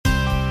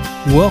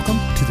Welcome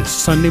to the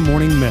Sunday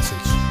morning message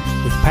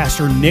with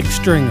Pastor Nick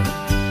Stringer,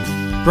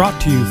 brought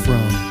to you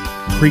from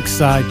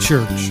Creekside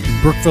Church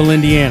in Brookville,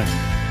 Indiana.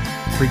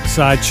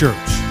 Creekside Church,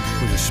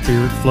 where the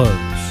Spirit flows.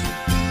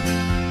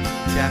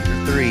 Chapter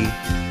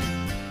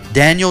 3.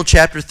 Daniel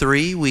chapter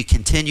 3, we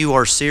continue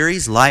our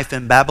series, Life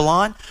in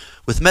Babylon,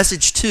 with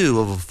message 2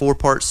 of a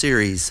 4-part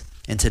series.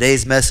 And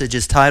today's message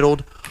is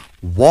titled,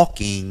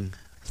 Walking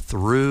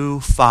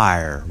Through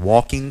Fire.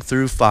 Walking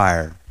Through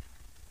Fire.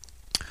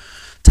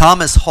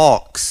 Thomas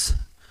Hawks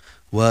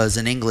was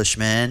an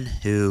Englishman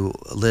who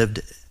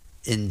lived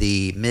in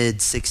the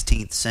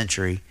mid-16th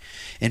century.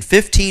 In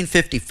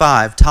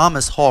 1555,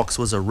 Thomas Hawks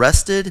was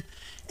arrested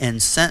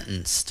and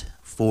sentenced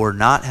for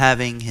not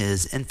having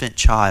his infant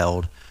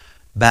child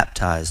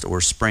baptized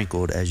or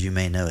sprinkled, as you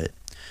may know it.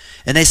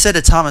 And they said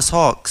to Thomas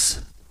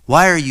Hawks,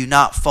 "Why are you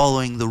not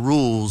following the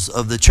rules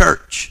of the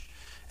church?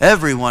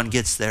 Everyone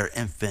gets their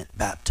infant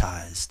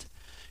baptized."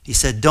 He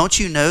said, "Don't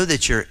you know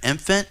that your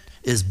infant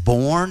is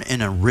born in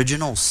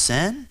original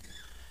sin?"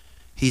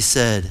 He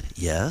said,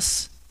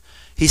 "Yes."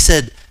 He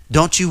said,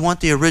 "Don't you want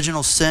the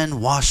original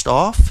sin washed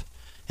off?"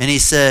 And he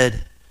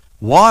said,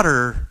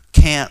 "Water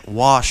can't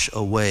wash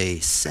away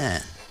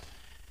sin."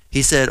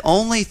 He said,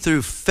 "Only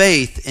through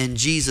faith in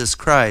Jesus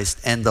Christ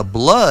and the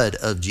blood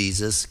of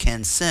Jesus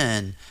can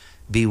sin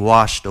be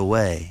washed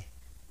away."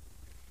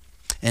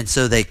 And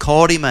so they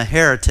called him a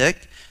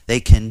heretic. They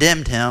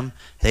condemned him.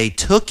 They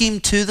took him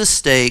to the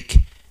stake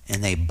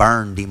and they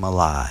burned him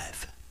alive.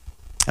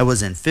 That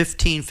was in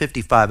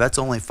 1555. That's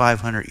only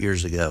 500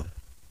 years ago.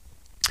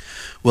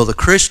 Well, the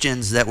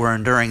Christians that were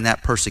enduring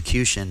that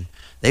persecution,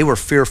 they were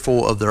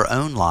fearful of their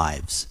own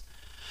lives.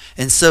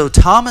 And so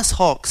Thomas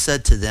Hawks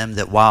said to them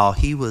that while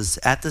he was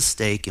at the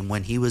stake and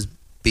when he was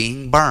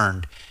being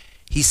burned,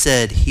 he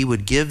said he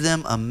would give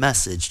them a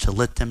message to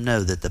let them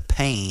know that the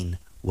pain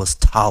was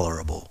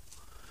tolerable.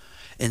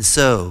 And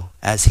so,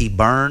 as he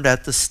burned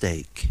at the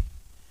stake,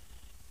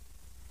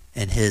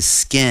 and his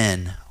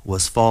skin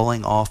was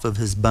falling off of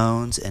his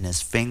bones and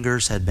his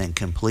fingers had been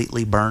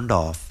completely burned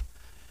off,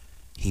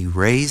 he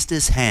raised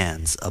his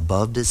hands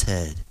above his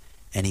head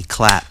and he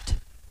clapped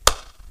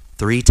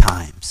 3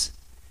 times.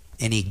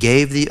 And he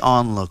gave the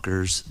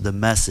onlookers the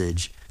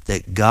message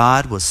that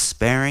God was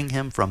sparing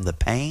him from the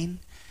pain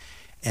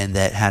and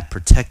that had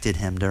protected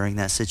him during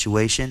that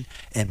situation.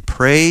 And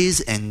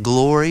praise and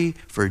glory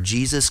for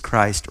Jesus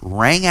Christ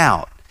rang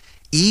out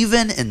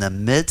even in the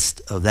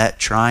midst of that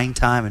trying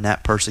time and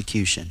that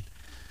persecution.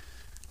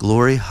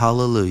 Glory,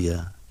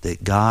 hallelujah,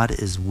 that God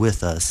is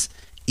with us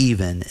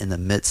even in the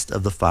midst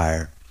of the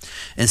fire.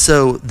 And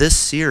so this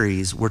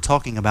series, we're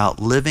talking about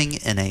living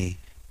in a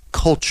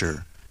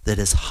culture that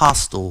is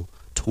hostile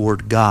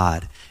toward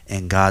God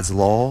and God's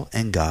law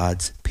and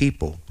God's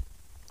people.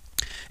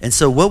 And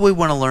so what we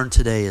want to learn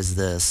today is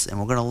this, and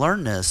we're going to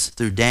learn this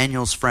through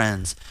Daniel's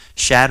friends,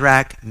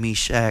 Shadrach,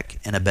 Meshach,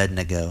 and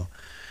Abednego.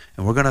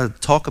 And we're going to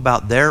talk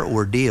about their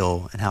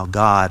ordeal and how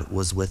God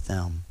was with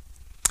them.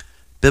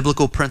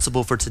 Biblical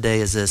principle for today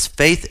is this: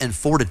 faith and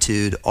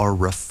fortitude are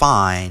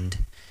refined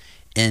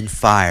in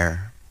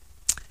fire.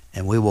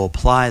 And we will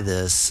apply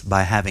this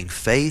by having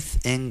faith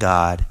in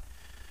God,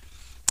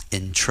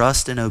 in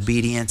trust and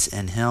obedience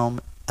in Him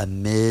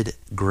amid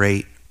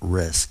great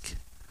risk.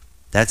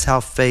 That's how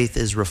faith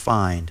is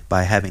refined,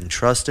 by having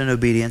trust and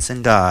obedience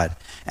in God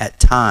at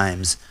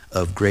times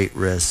of great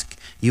risk.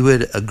 You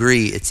would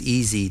agree it's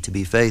easy to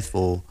be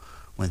faithful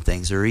when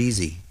things are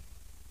easy.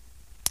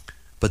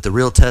 But the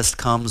real test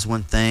comes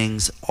when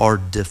things are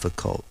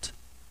difficult,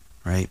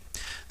 right?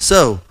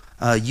 So,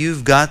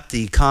 you've got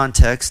the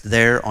context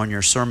there on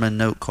your sermon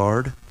note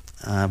card.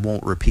 I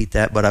won't repeat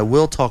that, but I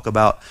will talk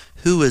about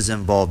who is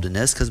involved in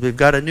this, because we've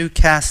got a new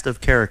cast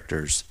of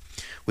characters.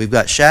 We've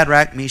got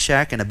Shadrach,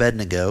 Meshach, and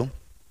Abednego.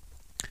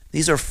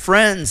 These are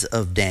friends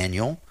of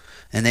Daniel,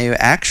 and they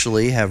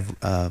actually have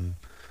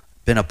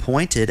been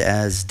appointed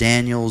as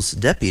Daniel's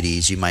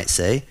deputies, you might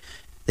say.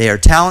 They are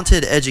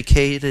talented,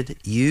 educated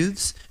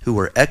youths who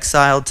were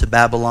exiled to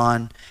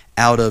Babylon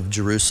out of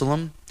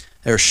Jerusalem.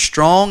 They're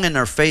strong in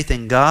their faith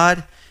in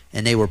God,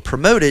 and they were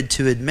promoted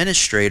to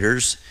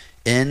administrators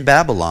in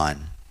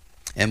Babylon.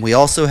 And we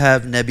also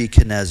have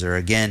Nebuchadnezzar.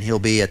 Again, he'll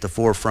be at the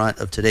forefront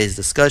of today's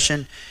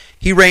discussion.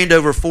 He reigned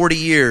over 40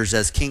 years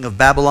as king of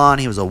Babylon.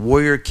 He was a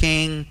warrior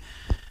king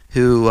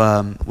who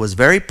was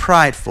very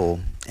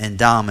prideful and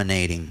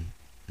dominating.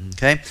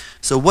 Okay,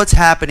 so what's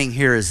happening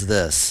here is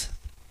this.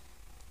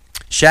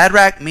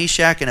 Shadrach,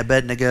 Meshach, and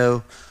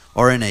Abednego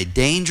are in a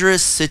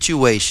dangerous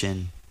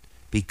situation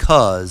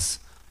because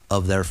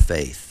of their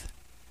faith.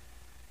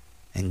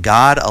 And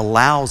God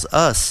allows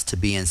us to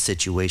be in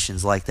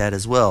situations like that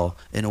as well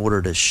in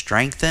order to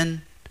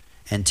strengthen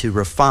and to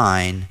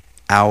refine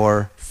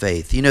our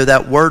faith. You know,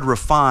 that word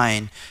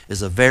refine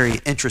is a very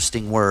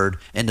interesting word,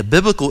 and the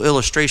biblical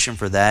illustration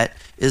for that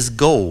is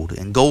gold.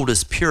 And gold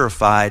is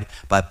purified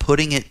by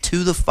putting it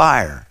to the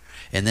fire.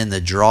 And then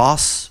the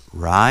dross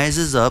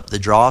rises up. The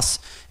dross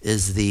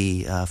is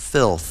the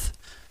filth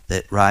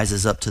that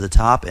rises up to the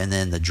top, and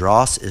then the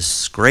dross is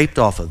scraped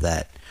off of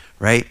that,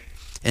 right?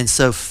 And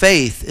so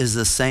faith is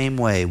the same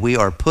way. We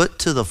are put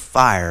to the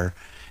fire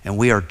and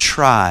we are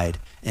tried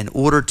in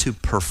order to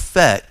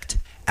perfect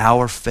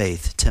our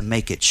faith, to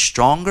make it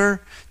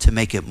stronger, to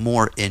make it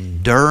more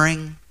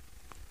enduring,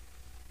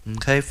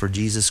 okay, for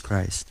Jesus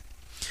Christ.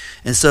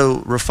 And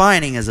so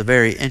refining is a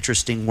very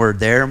interesting word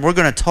there, and we're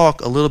going to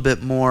talk a little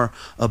bit more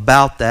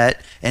about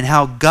that and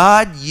how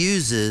God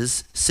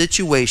uses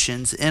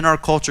situations in our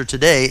culture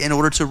today in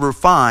order to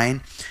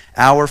refine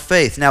our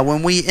faith. Now,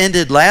 when we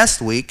ended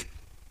last week,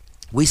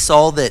 we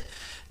saw that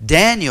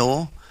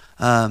Daniel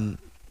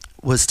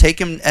was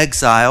taken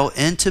exile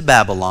into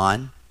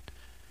Babylon,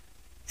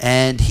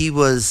 and he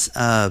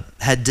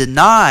had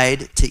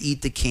denied to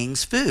eat the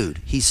king's food.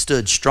 He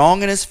stood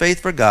strong in his faith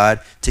for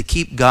God to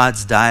keep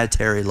God's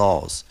dietary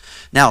laws.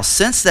 Now,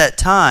 since that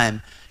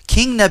time,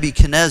 King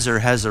Nebuchadnezzar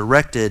has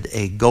erected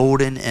a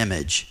golden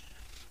image.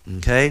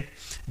 Okay?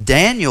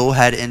 Daniel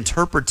had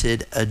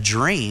interpreted a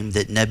dream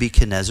that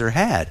Nebuchadnezzar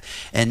had.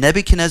 And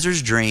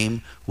Nebuchadnezzar's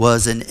dream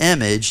was an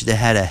image that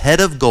had a head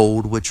of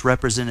gold, which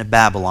represented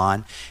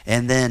Babylon,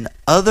 and then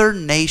other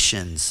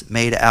nations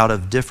made out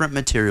of different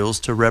materials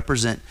to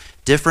represent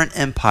different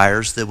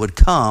empires that would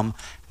come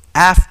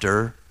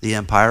after the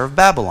empire of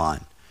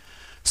Babylon.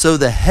 So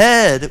the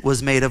head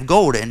was made of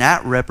gold, and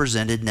that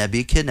represented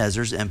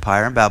Nebuchadnezzar's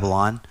empire in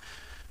Babylon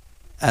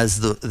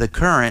as the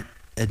current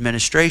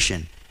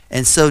administration.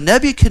 And so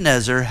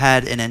Nebuchadnezzar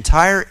had an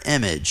entire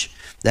image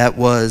that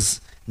was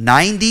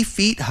 90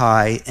 feet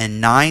high and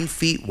 9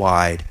 feet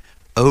wide,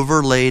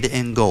 overlaid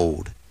in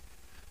gold,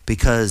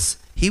 because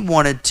he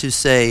wanted to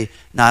say,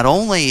 not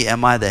only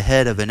am I the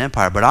head of an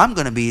empire, but I'm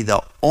going to be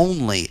the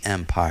only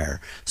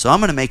empire. So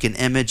I'm going to make an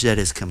image that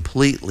is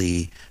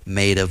completely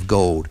made of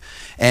gold.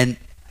 And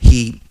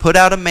he put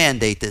out a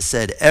mandate that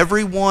said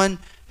everyone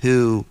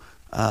who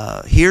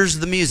hears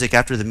the music,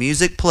 after the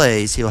music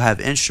plays, he'll have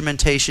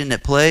instrumentation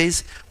that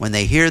plays. When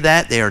they hear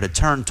that, they are to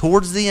turn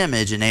towards the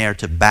image and they are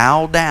to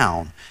bow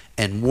down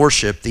and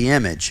worship the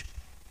image.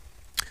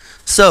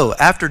 So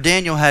after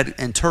Daniel had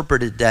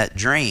interpreted that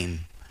dream,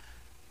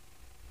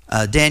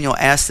 Daniel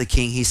asked the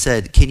king, he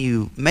said, can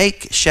you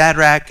make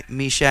Shadrach,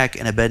 Meshach,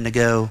 and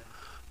Abednego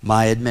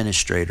my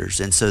administrators?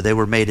 And so they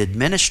were made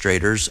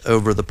administrators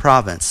over the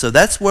province. So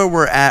that's where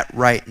we're at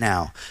right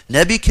now.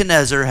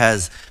 Nebuchadnezzar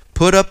has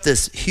put up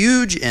this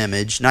huge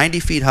image, 90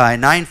 feet high,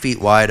 9 feet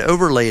wide,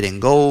 overlaid in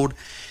gold,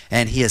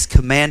 and he has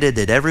commanded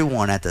that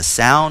everyone at the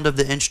sound of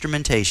the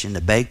instrumentation, the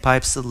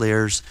bagpipes, the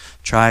lyres,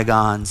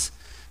 trigons,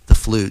 the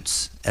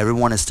flutes,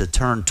 everyone is to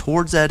turn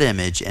towards that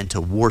image and to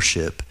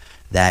worship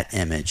that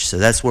image. So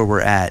that's where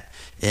we're at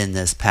in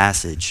this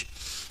passage.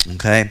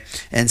 Okay?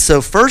 And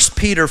so 1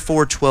 Peter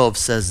 4:12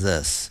 says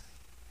this,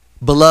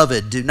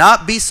 Beloved, do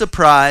not be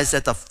surprised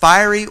at the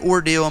fiery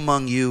ordeal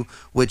among you,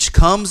 which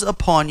comes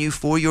upon you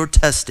for your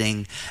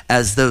testing,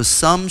 as though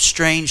some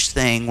strange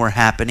thing were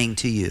happening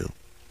to you.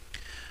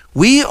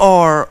 We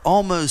are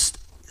almost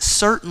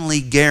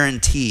certainly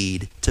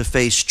guaranteed to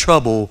face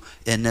trouble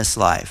in this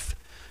life,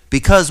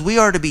 because we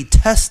are to be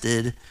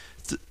tested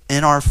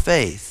in our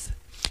faith.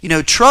 You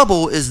know,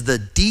 trouble is the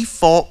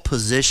default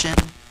position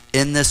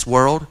in this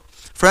world.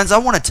 Friends, I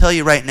want to tell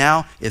you right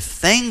now, if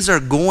things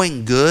are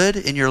going good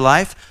in your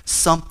life,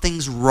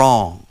 something's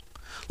wrong.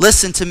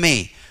 Listen to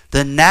me.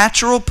 The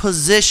natural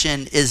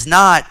position is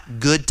not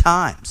good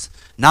times.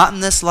 Not in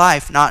this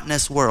life, not in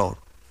this world.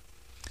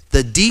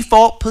 The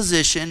default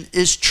position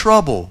is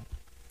trouble.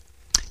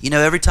 You know,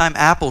 every time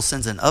Apple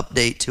sends an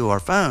update to our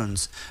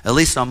phones, at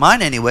least on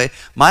mine anyway,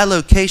 my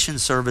location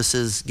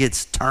services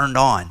gets turned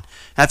on.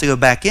 I have to go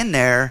back in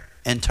there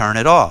and turn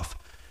it off.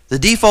 The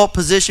default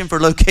position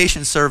for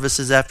location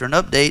services after an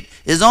update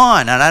is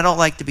on, and I don't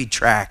like to be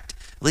tracked.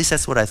 At least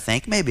that's what I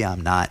think. Maybe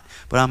I'm not,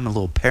 but I'm a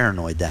little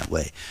paranoid that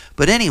way.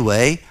 But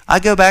anyway, I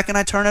go back and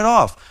I turn it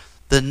off.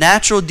 The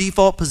natural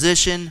default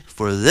position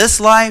for this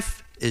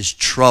life is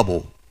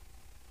trouble.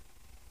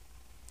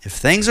 If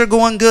things are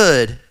going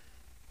good,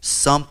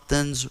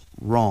 something's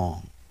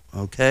wrong,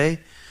 okay?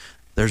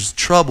 There's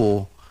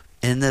trouble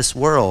in this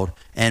world,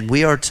 and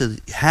we are to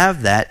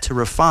have that to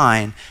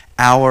refine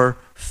our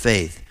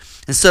faith.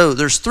 And so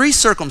there's three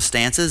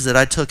circumstances that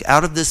I took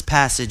out of this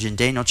passage in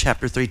Daniel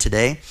chapter 3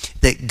 today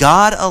that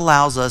God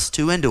allows us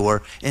to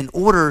endure in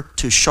order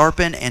to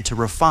sharpen and to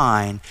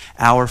refine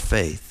our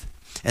faith.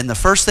 And the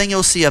first thing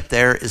you'll see up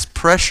there is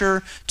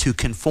pressure to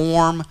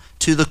conform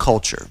to the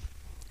culture.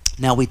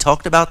 Now, we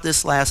talked about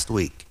this last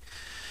week,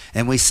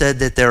 and we said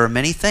that there are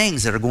many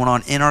things that are going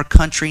on in our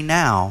country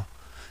now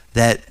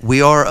that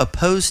we are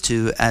opposed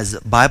to as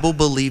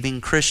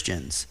Bible-believing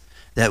Christians,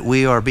 that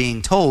we are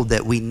being told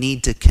that we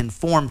need to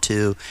conform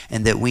to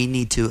and that we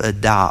need to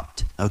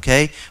adopt,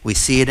 okay? We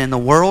see it in the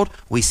world.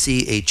 We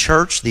see a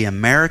church, the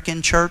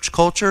American church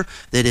culture,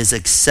 that is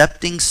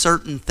accepting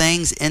certain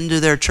things into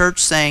their church,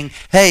 saying,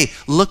 hey,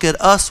 look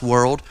at us,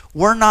 world.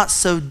 We're not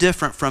so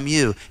different from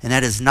you. And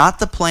that is not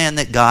the plan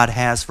that God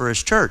has for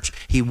his church.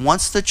 He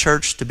wants the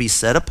church to be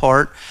set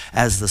apart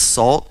as the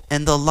salt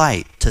and the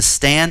light, to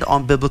stand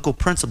on biblical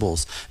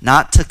principles,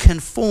 not to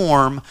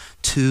conform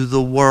to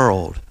the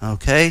world.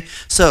 Okay?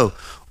 So,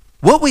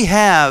 What we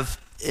have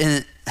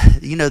in,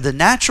 the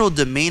natural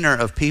demeanor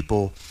of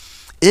people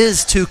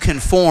is to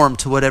conform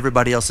to what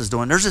everybody else is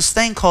doing. There's this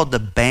thing called the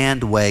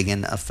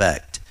bandwagon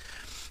effect.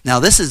 Now,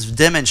 this is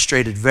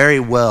demonstrated very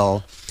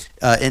well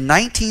in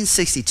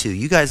 1962.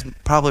 You guys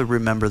probably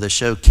remember the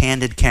show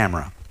Candid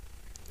Camera.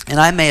 And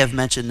I may have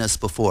mentioned this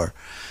before,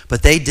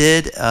 but they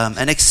did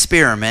an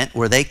experiment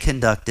where they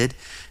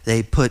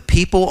put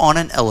people on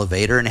an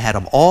elevator and had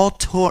them all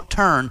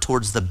turn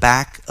towards the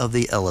back of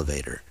the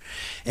elevator.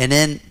 And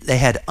then they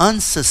had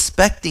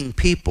unsuspecting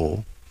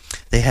people.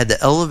 They had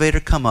the elevator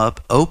come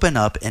up, open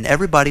up, and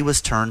everybody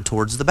was turned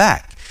towards the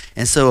back.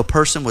 And so a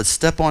person would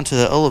step onto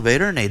the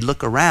elevator and they'd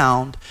look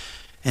around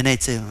and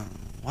they'd say,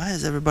 why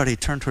is everybody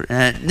turned toward?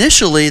 And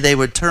initially they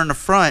would turn the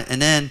front,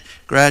 and then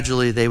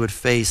gradually they would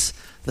face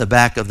the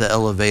back of the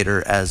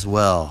elevator as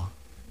well.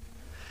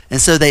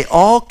 And so they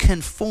all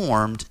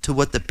conformed to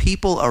what the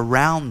people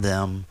around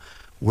them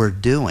were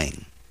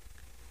doing.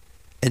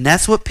 And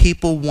that's what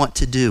people want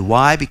to do.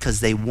 Why?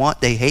 Because they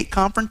hate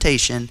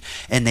confrontation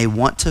and they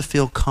want to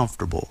feel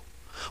comfortable.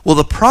 Well,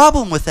 the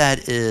problem with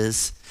that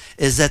is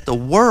that the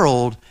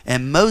world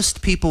and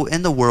most people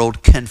in the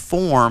world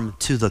conform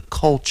to the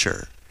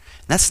culture.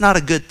 That's not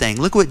a good thing.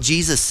 Look what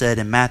Jesus said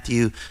in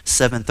Matthew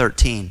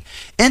 7:13.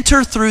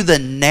 Enter through the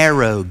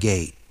narrow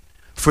gate,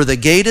 for the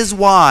gate is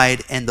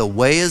wide and the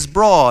way is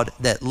broad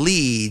that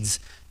leads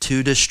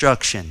to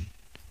destruction,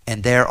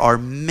 and there are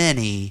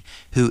many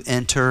who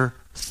enter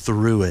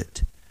through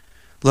it.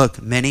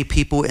 Look, many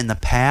people in the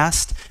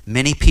past,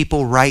 many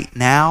people right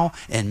now,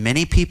 and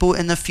many people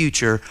in the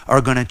future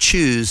are going to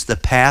choose the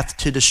path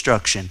to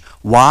destruction.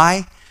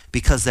 Why?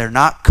 Because they're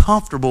not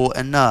comfortable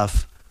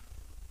enough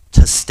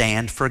to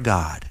stand for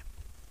God.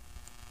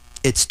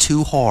 It's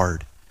too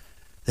hard.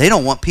 They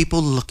don't want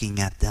people looking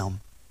at them.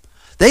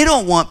 They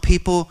don't want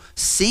people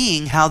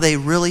seeing how they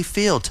really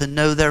feel, to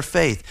know their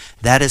faith.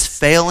 That is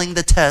failing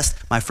the test.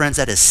 My friends,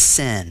 that is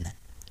sin.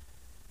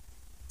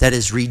 That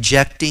is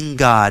rejecting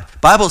God. The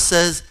Bible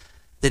says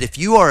that if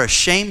you are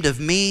ashamed of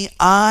me,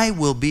 I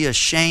will be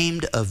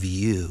ashamed of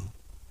you.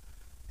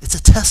 It's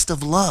a test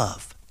of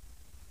love.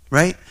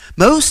 Right?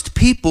 Most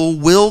people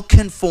will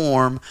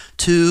conform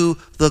to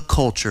the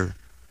culture.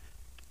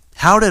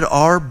 How did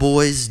our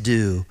boys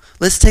do?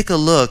 Let's take a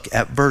look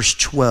at verse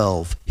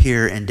 12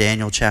 here in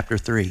Daniel chapter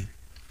 3. It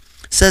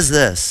says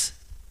this: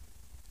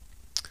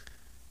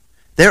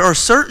 there are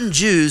certain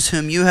Jews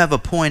whom you have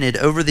appointed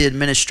over the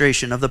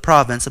administration of the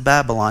province of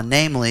Babylon,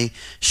 namely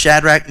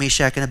Shadrach,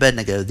 Meshach, and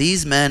Abednego.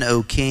 These men,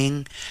 O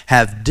king,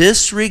 have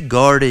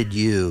disregarded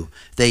you.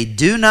 They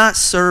do not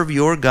serve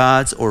your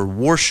gods or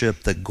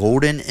worship the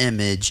golden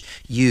image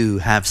you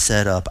have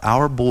set up.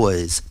 Our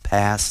boys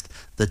passed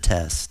the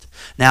test.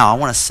 Now, I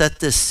want to set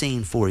this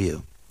scene for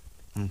you.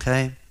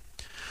 Okay?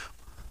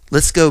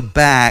 Let's go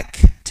back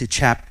to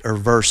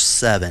verse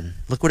 7.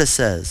 Look what it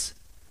says.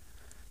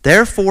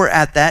 Therefore,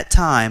 at that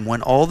time,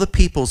 when all the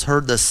peoples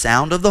heard the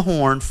sound of the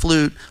horn,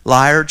 flute,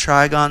 lyre,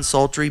 trigon,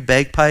 psaltery,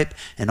 bagpipe,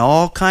 and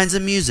all kinds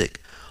of music,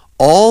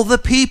 all the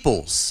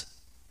peoples,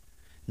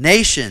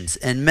 nations,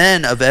 and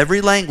men of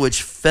every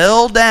language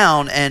fell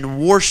down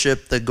and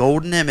worshipped the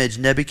golden image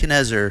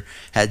Nebuchadnezzar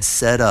had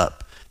set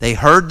up. They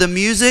heard the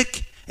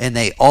music and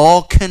they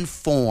all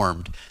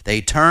conformed.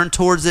 They turned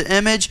towards the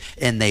image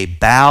and they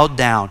bowed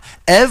down.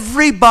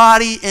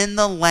 Everybody in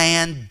the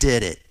land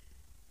did it.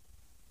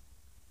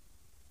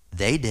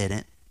 They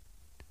didn't.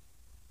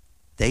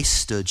 They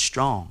stood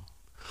strong.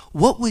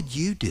 What would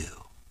you do?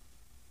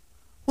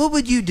 What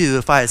would you do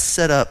if I had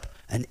set up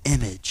an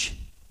image?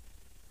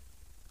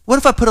 What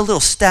if I put a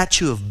little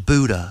statue of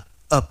Buddha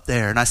up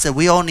there and I said,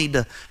 we all need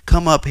to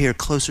come up here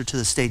closer to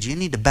the stage. You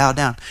need to bow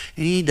down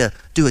and you need to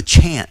do a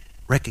chant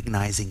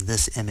recognizing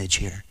this image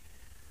here.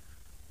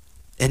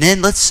 And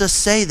then let's just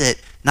say that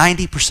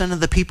 90% of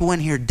the people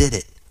in here did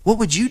it. What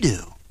would you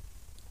do?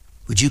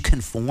 Would you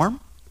conform?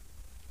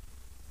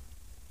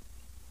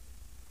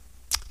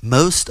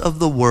 Most of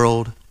the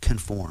world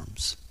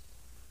conforms.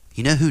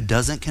 You know who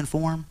doesn't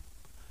conform?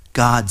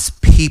 God's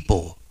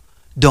people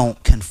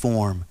don't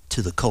conform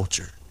to the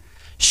culture.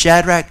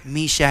 Shadrach,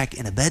 Meshach,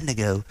 and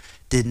Abednego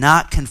did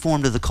not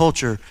conform to the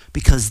culture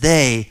because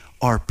they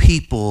are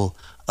people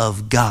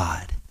of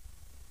God.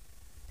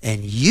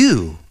 And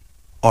you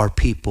are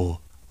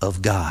people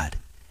of God.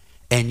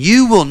 And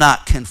you will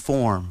not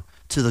conform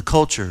to the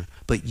culture,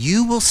 but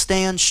you will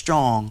stand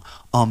strong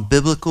on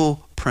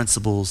biblical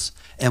principles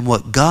and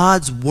what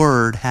God's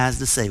word has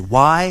to say.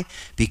 Why?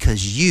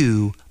 Because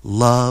you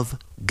love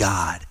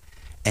God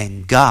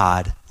and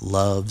God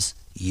loves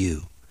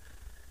you.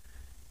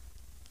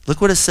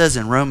 Look what it says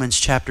in Romans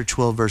chapter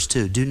 12 verse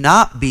 2. Do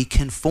not be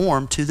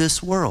conformed to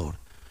this world.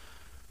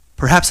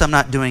 Perhaps I'm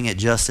not doing it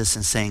justice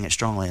and saying it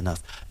strongly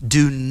enough.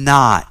 Do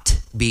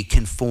not be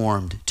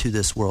conformed to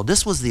this world.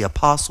 This was the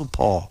Apostle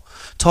Paul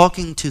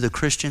talking to the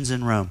Christians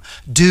in Rome.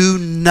 Do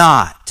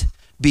not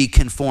be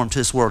conformed to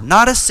this world.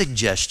 Not a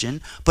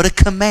suggestion, but a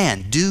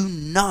command. Do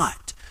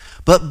not.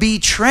 But be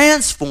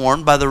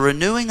transformed by the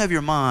renewing of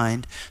your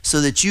mind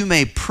so that you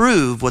may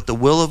prove what the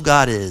will of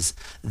God is,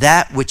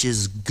 that which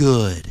is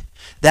good,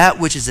 that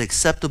which is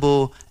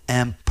acceptable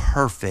and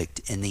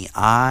perfect in the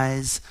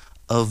eyes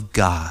of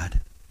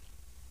God.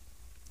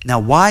 Now,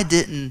 why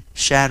didn't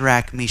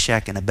Shadrach,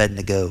 Meshach, and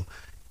Abednego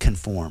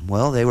conform?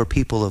 Well, they were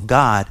people of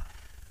God,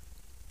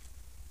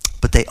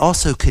 but they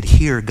also could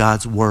hear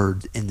God's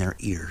word in their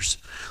ears.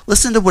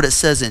 Listen to what it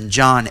says in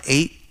John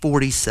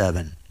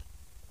 8:47.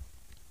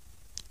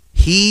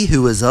 He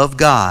who is of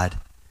God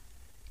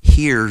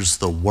hears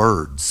the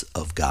words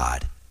of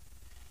God.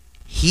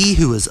 He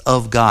who is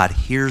of God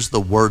hears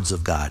the words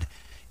of God.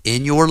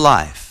 In your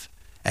life,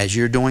 as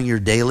you're doing your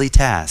daily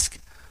task,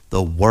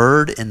 the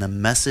word and the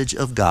message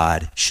of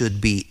God should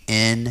be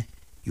in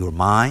your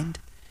mind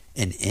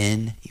and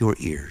in your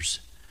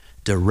ears,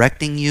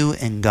 directing you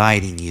and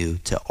guiding you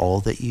to all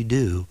that you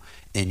do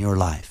in your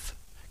life.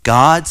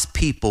 God's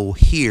people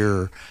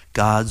hear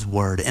God's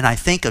word. And I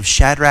think of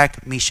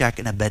Shadrach, Meshach,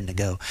 and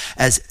Abednego.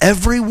 As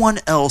everyone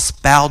else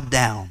bowed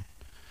down,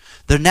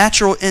 the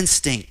natural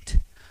instinct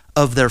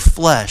of their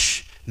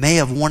flesh may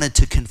have wanted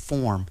to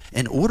conform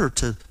in order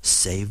to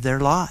save their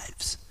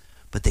lives.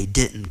 But they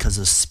didn't, because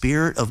the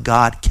Spirit of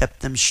God kept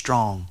them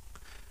strong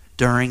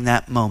during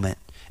that moment.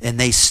 And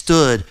they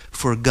stood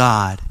for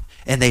God.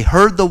 And they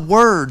heard the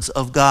words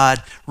of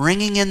God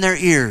ringing in their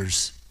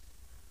ears.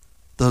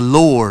 The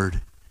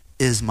Lord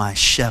is my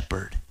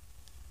shepherd.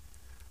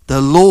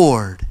 The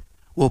Lord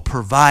will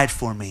provide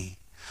for me.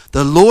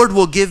 The Lord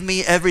will give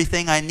me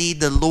everything I need.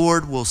 The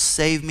Lord will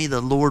save me.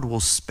 The Lord will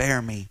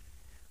spare me.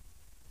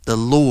 The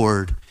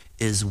Lord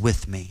is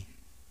with me.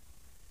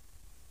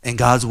 And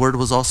God's word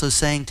was also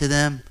saying to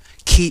them,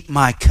 keep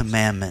my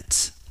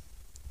commandments.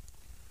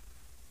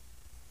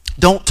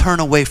 Don't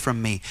turn away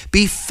from me.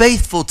 Be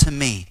faithful to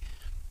me,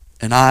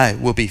 and I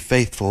will be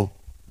faithful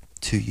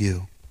to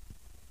you.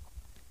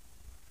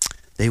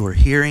 They were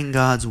hearing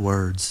God's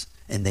words,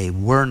 and they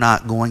were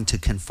not going to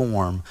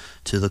conform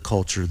to the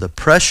culture. The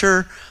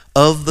pressure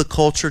of the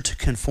culture to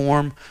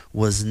conform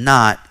was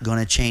not going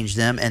to change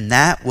them, and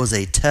that was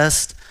a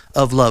test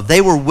of love.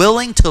 They were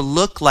willing to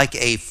look like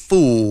a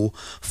fool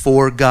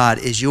for God.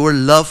 Is your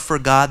love for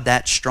God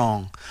that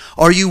strong?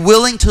 Are you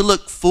willing to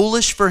look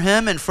foolish for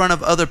him in front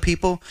of other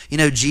people? You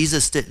know,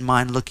 Jesus didn't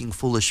mind looking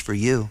foolish for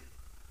you.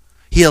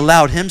 He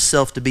allowed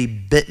himself to be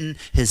bitten,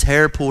 his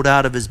hair pulled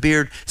out of his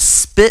beard,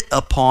 spit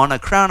upon, a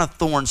crown of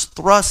thorns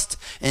thrust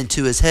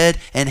into his head,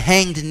 and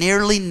hanged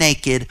nearly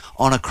naked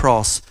on a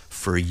cross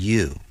for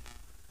you.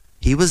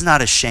 He was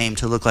not ashamed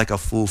to look like a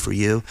fool for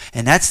you.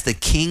 And that's the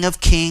King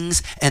of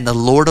Kings and the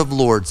Lord of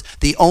Lords,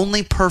 the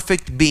only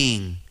perfect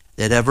being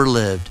that ever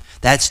lived.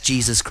 That's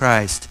Jesus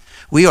Christ.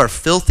 We are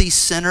filthy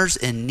sinners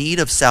in need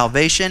of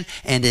salvation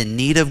and in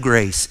need of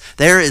grace.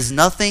 There is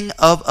nothing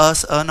of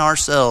us in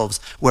ourselves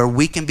where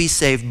we can be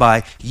saved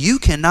by. You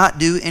cannot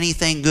do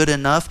anything good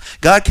enough.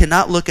 God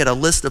cannot look at a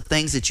list of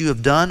things that you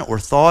have done or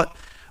thought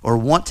or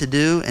want to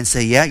do and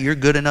say, yeah, you're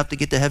good enough to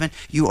get to heaven.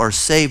 You are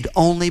saved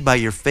only by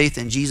your faith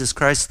in Jesus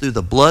Christ through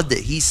the blood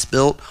that he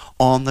spilt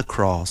on the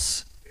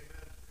cross.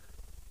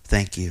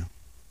 Thank you.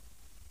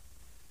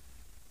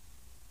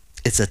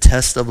 It's a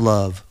test of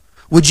love.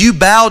 Would you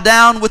bow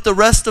down with the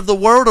rest of the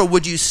world, or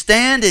would you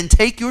stand and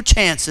take your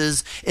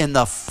chances in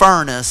the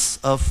furnace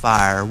of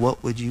fire?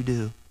 What would you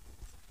do?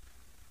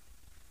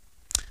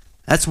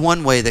 That's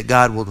one way that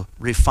God will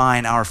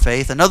refine our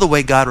faith. Another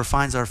way God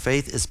refines our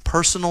faith is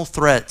personal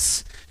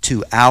threats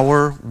to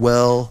our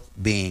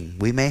well-being.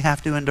 We may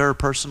have to endure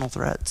personal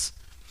threats.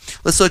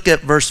 Let's look at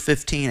verse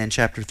 15 in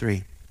chapter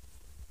 3.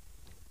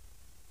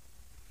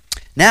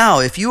 Now,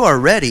 if you are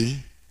ready,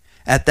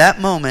 at that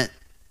moment,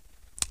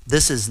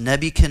 this is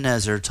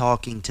Nebuchadnezzar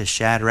talking to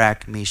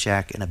Shadrach,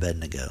 Meshach, and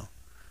Abednego.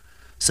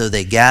 So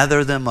they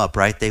gather them up,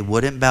 right? They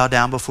wouldn't bow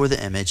down before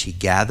the image. He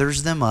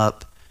gathers them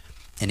up,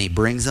 and he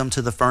brings them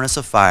to the furnace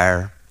of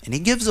fire, and he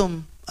gives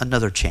them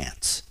another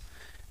chance.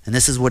 And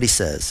this is what he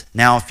says.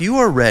 Now, if you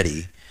are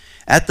ready,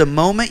 at the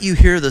moment you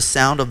hear the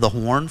sound of the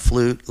horn,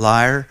 flute,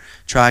 lyre,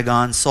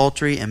 trigon,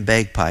 psaltery, and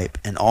bagpipe,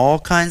 and all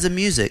kinds of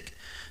music,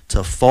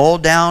 to fall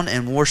down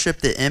and worship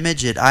the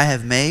image that I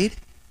have made,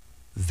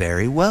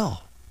 very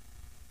well.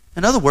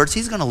 In other words,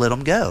 he's going to let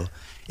them go.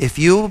 If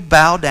you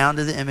bow down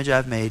to the image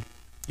I've made,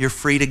 you're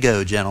free to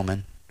go,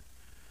 gentlemen.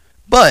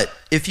 But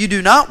if you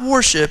do not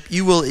worship,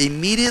 you will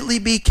immediately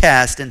be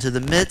cast into the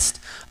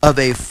midst of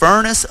a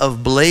furnace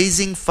of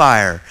blazing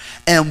fire.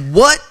 And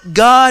what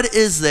God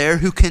is there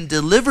who can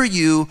deliver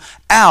you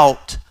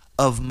out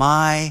of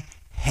my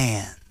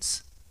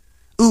hands?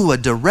 Ooh, a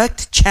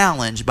direct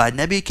challenge by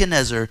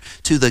Nebuchadnezzar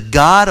to the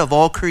God of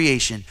all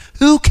creation.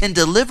 Who can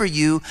deliver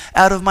you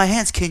out of my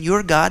hands? Can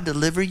your God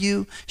deliver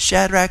you,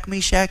 Shadrach,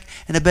 Meshach,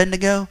 and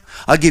Abednego?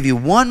 I'll give you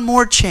one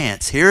more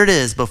chance. Here it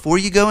is. Before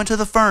you go into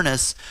the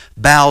furnace,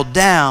 bow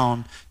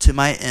down to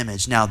my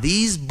image. Now,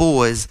 these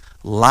boys'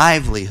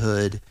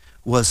 livelihood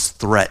was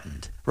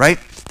threatened, right?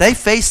 They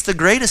faced the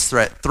greatest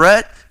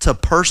threat to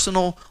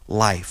personal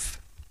life,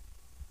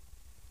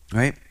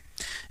 right?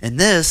 And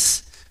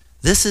this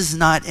is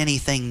not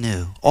anything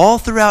new. All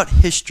throughout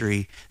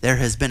history, there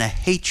has been a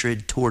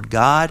hatred toward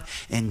God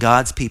and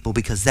God's people,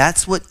 because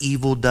that's what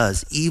evil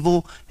does.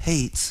 Evil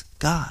hates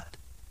God.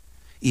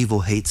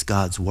 Evil hates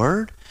God's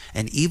word,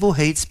 and evil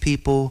hates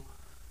people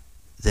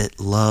that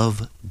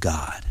love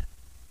God.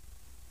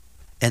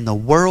 And the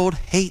world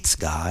hates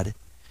God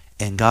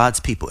and God's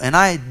people. And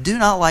I do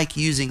not like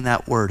using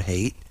that word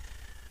hate,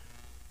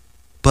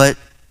 but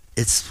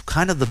it's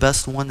kind of the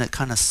best one that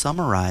kind of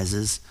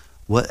summarizes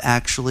what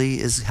actually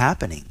is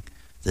happening.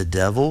 The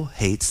devil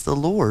hates the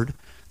Lord.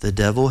 The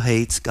devil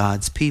hates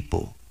God's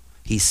people.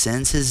 He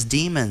sends his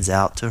demons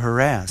out to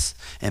harass.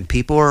 And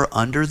people are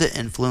under the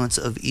influence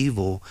of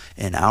evil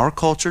in our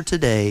culture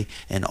today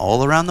and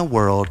all around the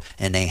world.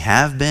 And they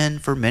have been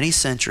for many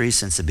centuries,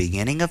 since the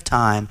beginning of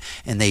time.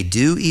 And they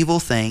do evil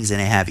things, and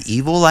they have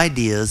evil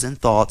ideas and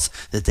thoughts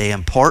that they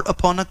impart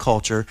upon the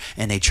culture.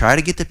 And they try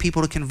to get the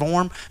people to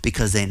conform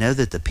because they know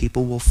that the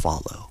people will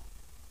follow.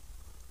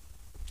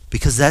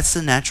 Because that's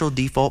the natural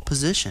default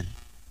position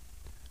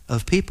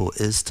of people,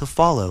 is to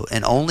follow.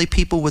 And only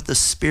people with the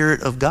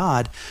Spirit of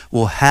God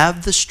will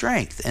have the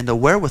strength and the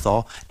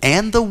wherewithal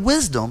and the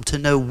wisdom to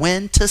know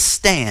when to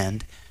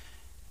stand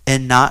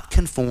and not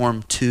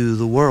conform to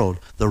the world.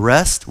 The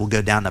rest will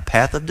go down the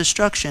path of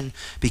destruction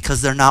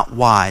because they're not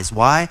wise.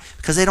 Why?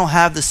 Because they don't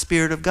have the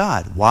Spirit of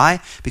God. Why?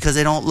 Because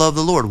they don't love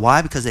the Lord.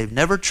 Why? Because they've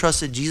never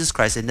trusted Jesus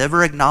Christ. They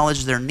never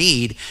acknowledged their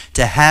need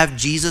to have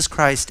Jesus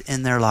Christ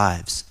in their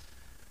lives.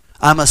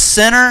 I'm a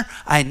sinner.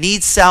 I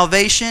need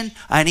salvation.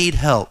 I need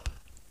help.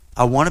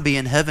 I want to be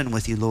in heaven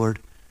with you, Lord.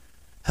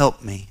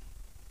 Help me.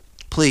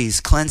 Please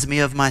cleanse me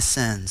of my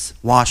sins.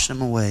 Wash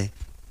them away.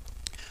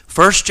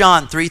 1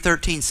 John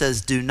 3:13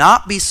 says, do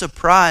not be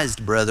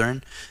surprised,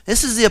 brethren.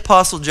 This is the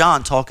Apostle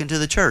John talking to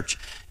the church.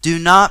 Do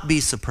not be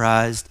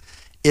surprised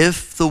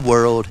if the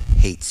world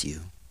hates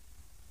you.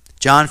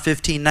 John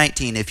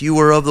 15:19, if you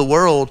were of the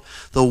world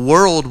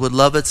would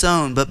love its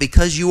own. But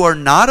because you are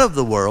not of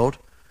the world,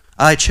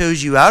 I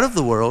chose you out of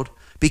the world.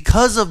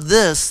 Because of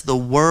this, the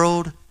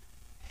world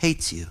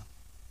hates you.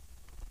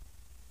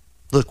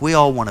 Look, we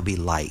all want to be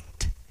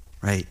liked,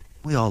 right?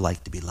 We all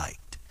like to be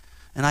liked.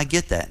 And I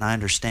get that, and I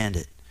understand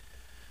it.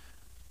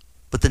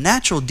 But the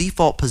natural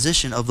default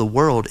position of the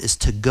world is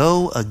to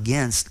go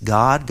against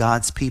God,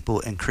 God's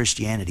people, and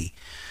Christianity.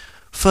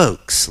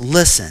 Folks,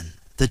 listen.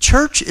 The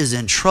church is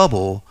in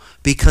trouble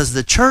because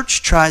the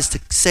church tries to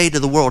say to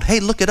the world, hey,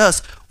 look at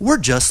us. We're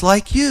just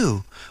like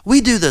you. We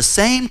do the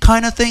same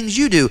kind of things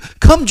you do.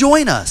 Come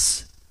join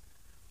us.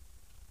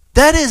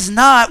 That is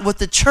not what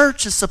the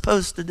church is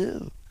supposed to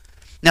do.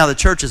 Now, the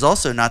church is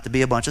also not to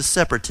be a bunch of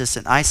separatists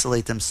and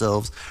isolate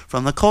themselves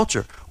from the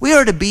culture. We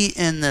are to be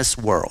in this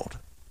world.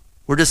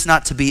 We're just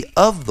not to be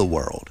of the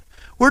world.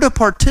 We're to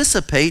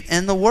participate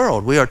in the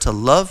world. We are to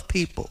love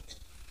people.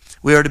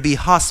 We are to be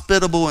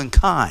hospitable and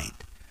kind.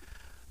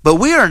 But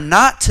we are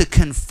not to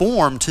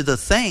conform to the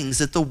things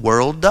that the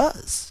world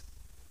does.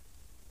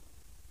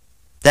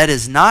 That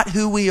is not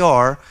who we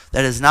are.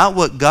 That is not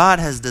what God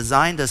has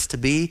designed us to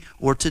be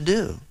or to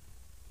do.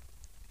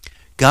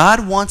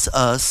 God wants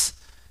us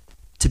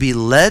to be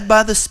led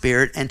by the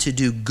Spirit and to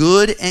do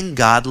good and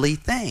godly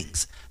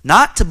things,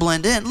 not to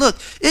blend in. Look,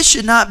 it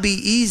should not be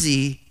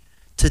easy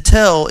to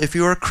tell if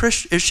you're a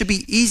Christian. It should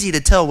be easy to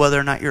tell whether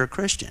or not you're a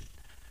Christian.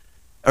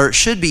 Or it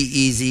should be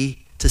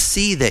easy to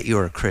see that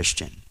you're a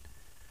Christian.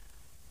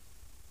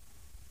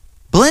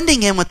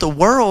 Blending in with the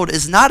world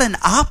is not an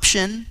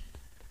option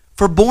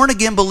for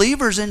born-again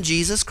believers in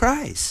Jesus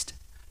Christ.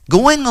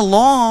 Going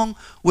along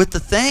with the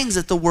things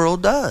that the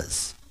world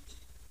does.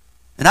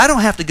 And I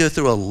don't have to go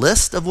through a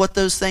list of what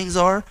those things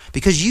are,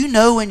 because you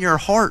know in your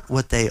heart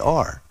what they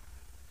are.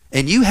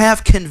 And you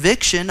have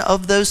conviction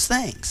of those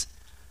things.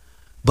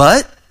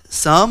 But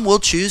some will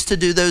choose to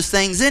do those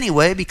things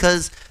anyway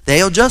because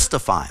they'll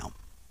justify them.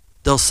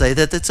 They'll say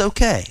that it's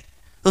okay.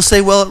 They'll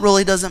say, well, it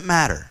really doesn't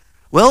matter.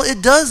 Well,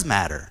 it does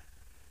matter.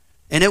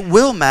 And it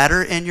will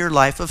matter in your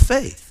life of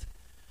faith.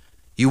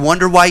 You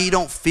wonder why you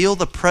don't feel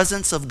the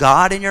presence of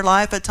God in your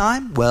life at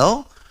times?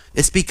 Well,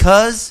 it's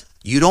because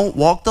you don't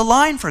walk the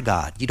line for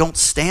God. You don't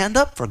stand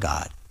up for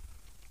God.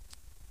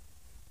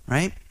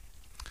 Right?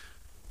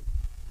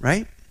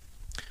 Right?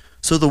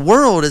 So the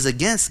world is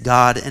against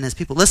God and his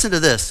people. Listen to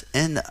this.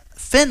 In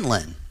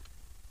Finland,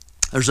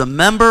 there's a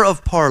member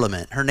of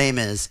parliament. Her name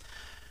is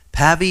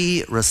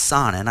Päivi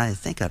Räsänen. I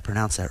think I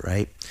pronounced that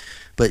right.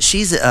 But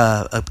she's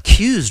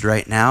accused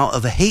right now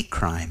of a hate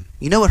crime.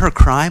 You know what her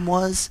crime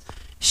was?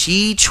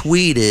 She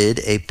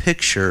tweeted a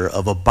picture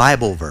of a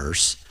Bible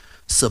verse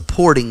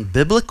supporting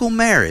biblical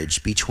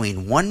marriage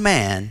between one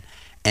man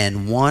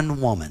and one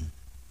woman.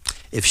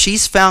 If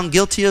she's found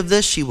guilty of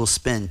this, she will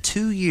spend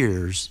 2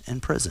 years in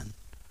prison.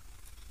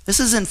 This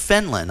is in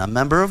Finland. A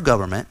member of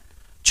government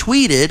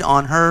tweeted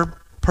on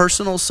her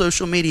personal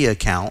social media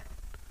account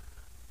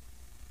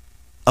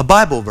a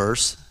Bible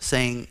verse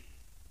saying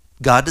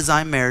God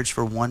designed marriage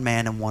for one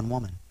man and one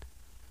woman.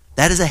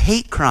 That is a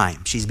hate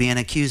crime she's being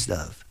accused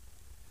of.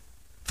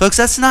 Folks,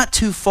 that's not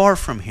too far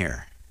from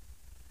here.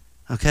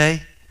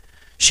 Okay?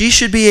 She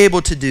should be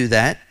able to do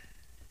that,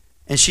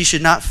 and she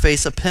should not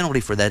face a penalty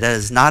for that. That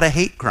is not a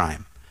hate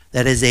crime.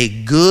 That is a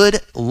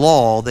good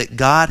law that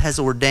God has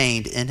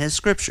ordained in his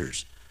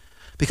scriptures.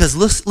 Because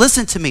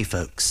listen to me,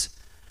 folks.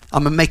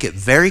 I'm going to make it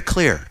very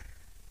clear.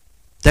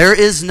 There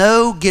is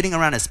no getting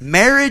around this.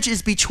 Marriage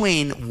is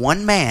between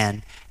one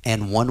man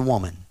and one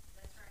woman.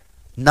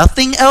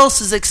 Nothing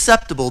else is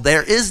acceptable.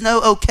 There is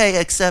no okay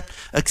except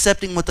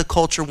accepting what the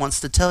culture wants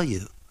to tell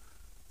you.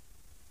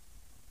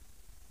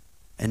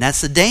 And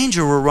that's the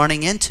danger we're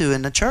running into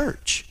in the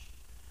church.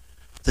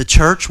 The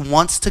church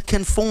wants to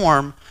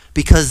conform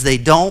because they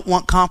don't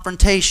want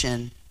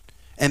confrontation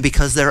and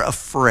because they're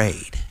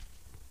afraid.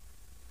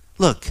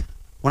 Look,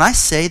 when I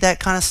say that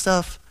kind of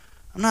stuff,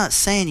 I'm not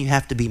saying you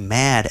have to be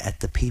mad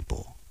at the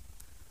people.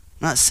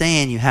 I'm not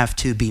saying you have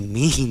to be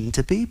mean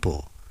to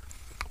people.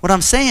 What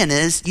I'm saying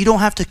is you don't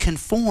have to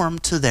conform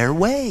to their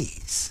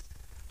ways.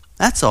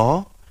 That's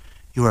all.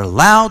 You are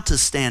allowed to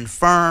stand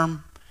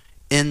firm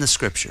in the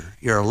Scripture.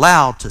 You're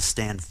allowed to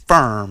stand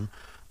firm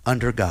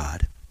under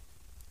God.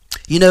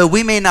 You know,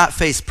 we may not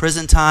face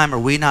prison time, or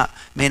we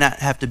may not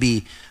have to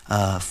be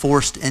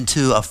forced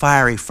into a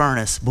fiery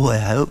furnace. Boy, I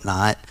hope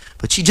not.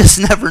 But you just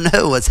never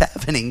know what's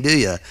happening, do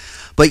you?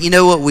 But you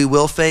know what we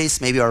will face?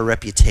 Maybe our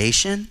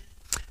reputation.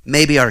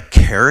 Maybe our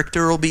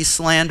character will be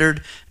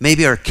slandered.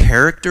 Maybe our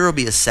character will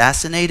be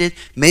assassinated.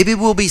 Maybe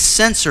we'll be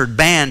censored,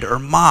 banned, or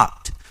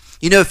mocked.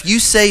 You know, if you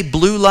say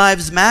Blue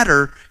Lives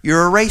Matter,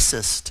 you're a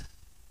racist.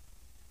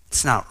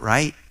 It's not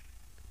right.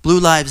 Blue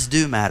lives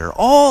do matter.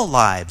 All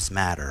lives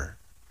matter.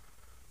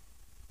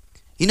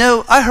 You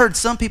know, I heard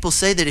some people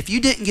say that if you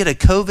didn't get a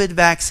COVID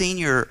vaccine,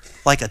 you're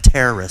like a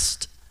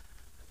terrorist.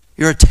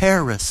 You're a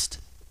terrorist.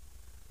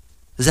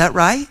 Is that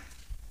right?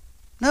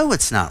 No,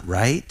 it's not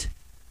right.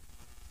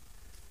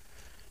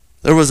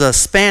 There was a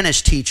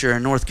Spanish teacher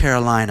in North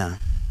Carolina.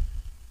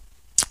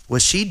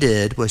 What she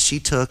did was she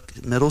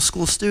took middle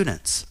school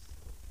students,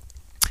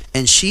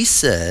 and she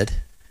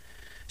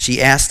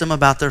asked them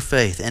about their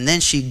faith, and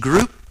then she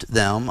grouped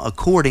them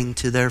according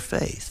to their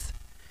faith.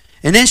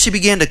 And then she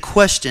began to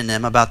question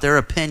them about their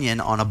opinion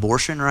on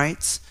abortion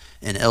rights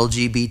and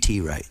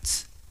LGBT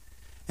rights.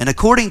 And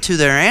according to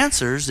their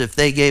answers, if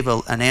they gave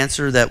an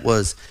answer that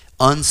was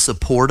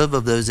unsupportive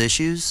of those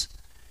issues,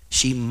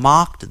 she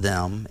mocked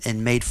them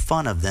and made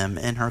fun of them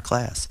in her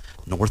class.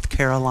 North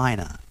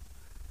Carolina.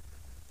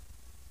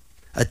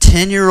 A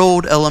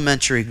 10-year-old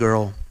elementary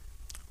girl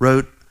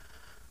wrote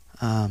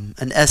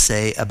an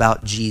essay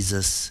about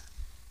Jesus.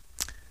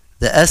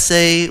 The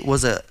essay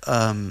was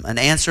an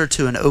answer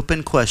to an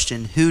open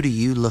question: who do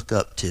you look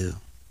up to?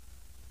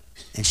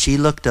 And she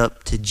looked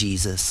up to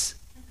Jesus.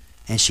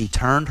 And she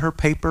turned her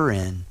paper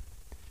in,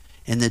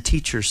 and the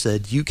teacher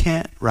said, "You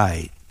can't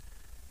write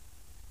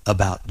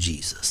about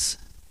Jesus.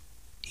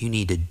 You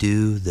need to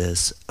do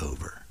this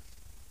over."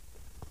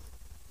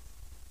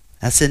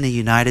 That's in the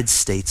United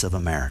States of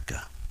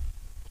America.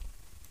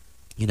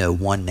 You know,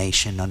 one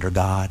nation under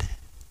God.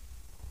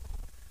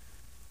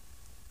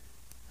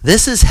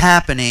 This is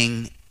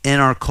happening in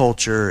our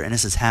culture, and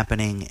this is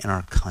happening in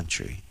our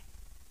country.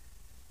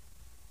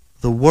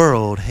 The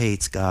world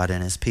hates God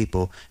and his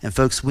people. And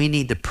folks, we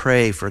need to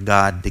pray for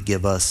God to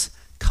give us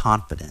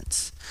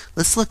confidence.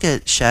 Let's look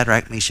at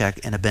Shadrach, Meshach,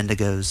 and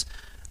Abednego's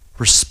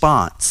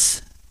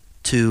response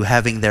to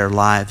having their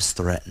lives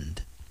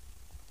threatened.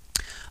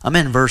 I'm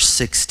in verse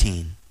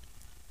 16.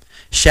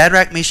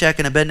 Shadrach, Meshach,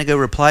 and Abednego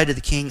replied to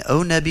the king,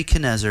 "O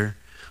Nebuchadnezzar,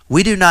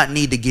 we do not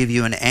need to give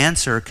you an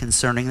answer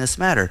concerning this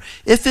matter.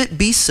 If it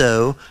be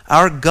so,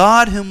 our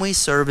God whom we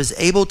serve is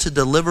able to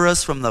deliver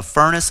us from the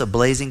furnace of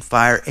blazing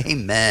fire.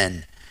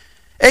 Amen.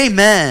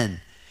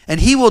 Amen. And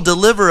he will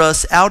deliver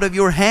us out of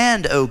your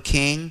hand, O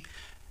king."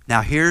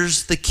 Now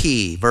here's the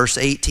key. Verse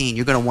 18.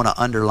 You're going to want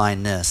to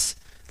underline this.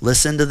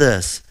 Listen to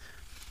this.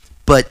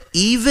 "But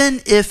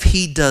even if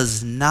he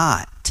does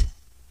not,"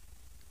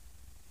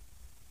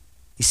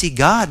 you see,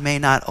 God may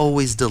not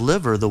always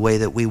deliver the way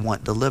that we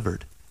want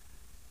delivered.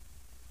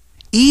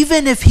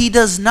 "Even if he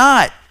does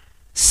not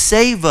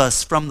save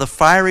us from the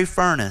fiery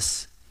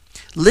furnace,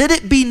 let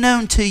it be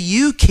known to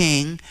you,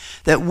 king,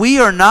 that we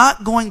are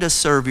not going to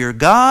serve your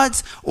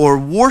gods or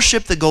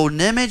worship the golden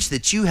image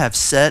that you have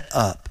set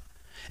up."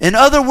 In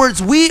other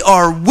words, we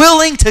are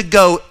willing to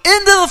go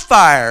into the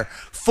fire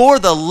for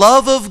the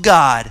love of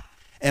God,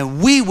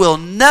 and we will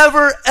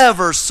never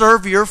ever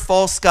serve your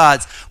false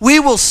gods. We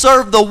will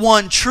serve the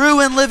one true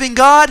and living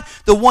God,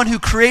 the one who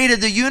created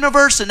the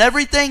universe and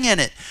everything in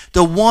it,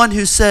 the one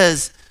who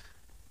says,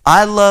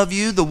 "I love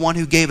you," the one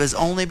who gave his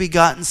only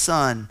begotten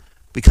Son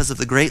because of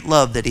the great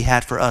love that he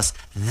had for us.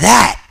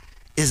 That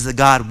is the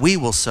God we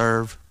will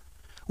serve.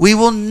 We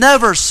will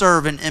never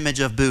serve an image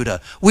of Buddha.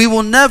 We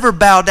will never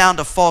bow down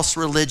to false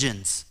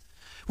religions.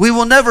 We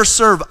will never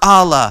serve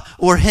Allah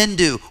or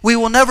Hindu. We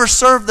will never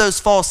serve those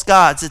false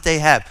gods that they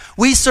have.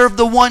 We serve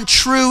the one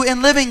true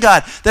and living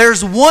God.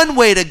 There's one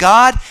way to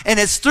God, and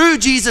it's through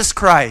Jesus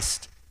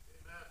Christ.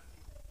 Amen.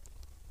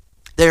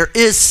 There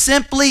is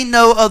simply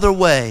no other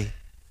way.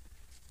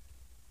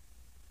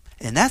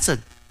 And that's a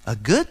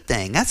good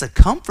thing. That's a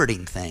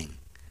comforting thing,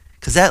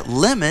 because that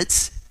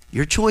limits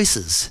your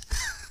choices.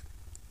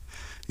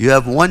 You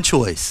have one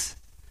choice: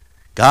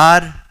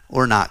 God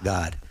or not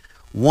God.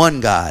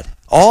 One God.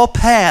 All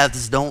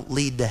paths don't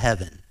lead to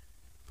heaven.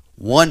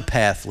 One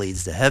path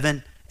leads to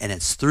heaven, and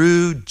it's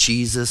through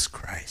Jesus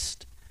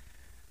Christ.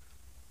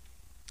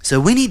 So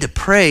we need to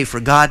pray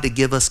for God to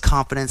give us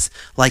confidence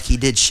like he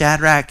did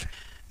Shadrach,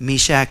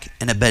 Meshach,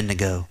 and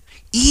Abednego.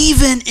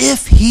 Even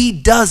if he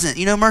doesn't.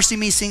 You know, Mercy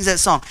Me sings that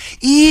song.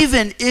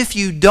 Even if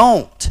you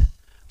don't,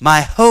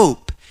 my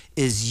hope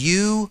is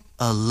you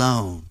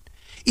alone.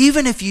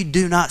 Even if you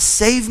do not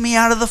save me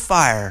out of the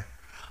fire,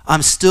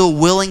 I'm still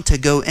willing to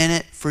go in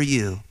it for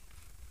you.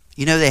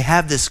 You know, they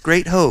have this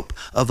great hope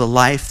of the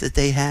life that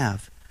they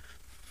have.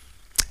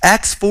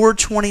 Acts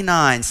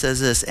 4:29 says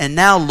this, and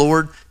now,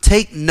 Lord,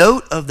 take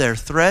note of their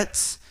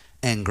threats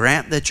and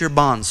grant that your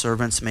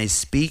bondservants may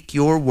speak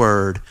your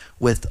word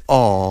with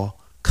all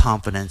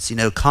confidence. You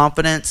know,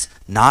 confidence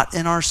not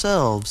in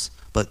ourselves,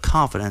 but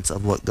confidence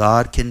of what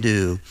God can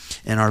do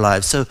in our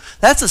lives. So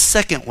that's a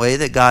second way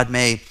that God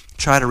may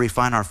try to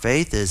refine our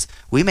faith, is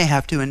we may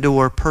have to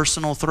endure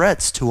personal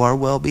threats to our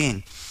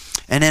well-being.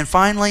 And then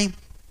finally,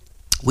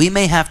 we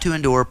may have to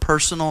endure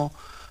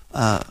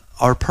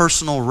our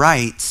personal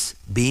rights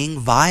being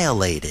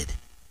violated.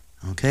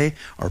 Okay?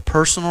 Our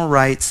personal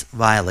rights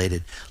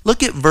violated.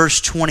 Look at verse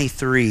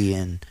 23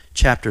 in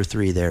chapter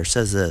 3 there. It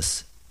says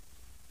this.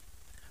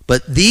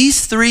 But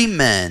these three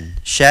men,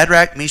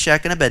 Shadrach,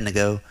 Meshach, and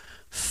Abednego,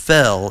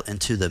 fell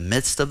into the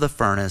midst of the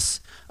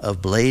furnace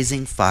of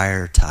blazing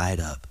fire tied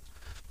up.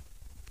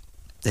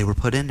 They were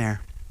put in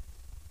there.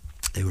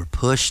 They were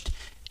pushed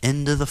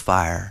into the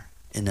fire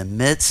in the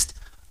midst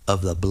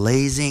of the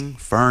blazing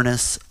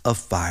furnace of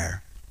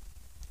fire.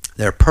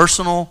 Their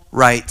personal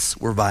rights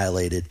were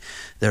violated.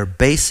 Their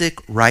basic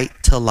right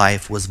to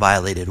life was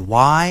violated.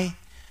 Why?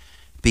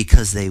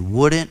 Because they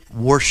wouldn't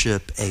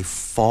worship a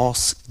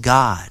false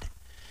god.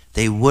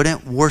 They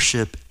wouldn't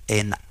worship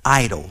an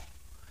idol.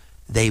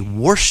 They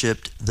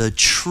worshiped the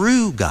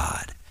true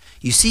God.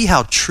 You see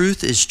how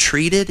truth is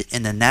treated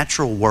in the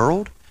natural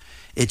world?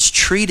 It's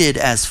treated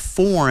as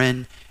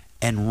foreign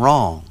and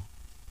wrong.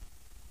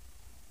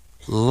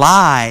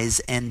 Lies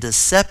and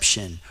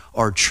deception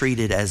are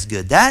treated as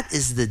good. That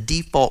is the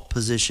default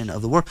position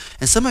of the world.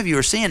 And some of you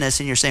are seeing this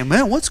and you're saying,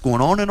 man, what's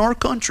going on in our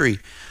country?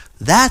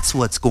 That's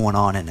what's going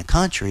on in the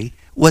country.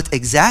 What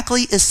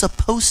exactly is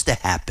supposed to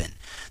happen?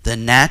 The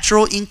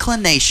natural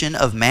inclination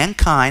of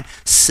mankind,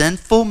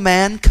 sinful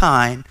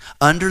mankind,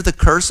 under the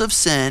curse of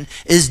sin,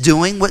 is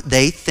doing what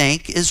they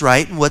think is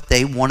right and what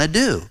they want to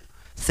do.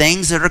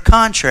 Things that are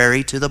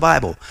contrary to the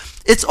Bible.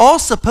 It's all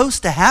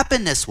supposed to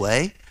happen this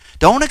way.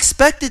 Don't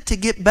expect it to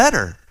get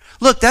better.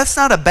 Look, that's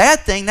not a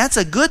bad thing. That's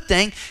a good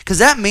thing, because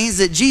that means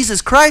that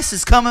Jesus Christ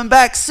is coming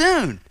back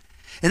soon.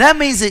 And that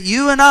means that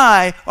you and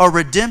I, our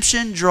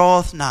redemption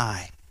draweth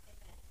nigh.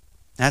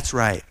 That's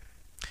right.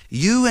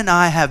 You and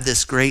I have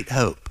this great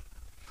hope.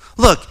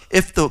 Look,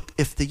 if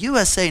the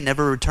USA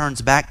never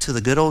returns back to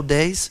the good old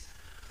days,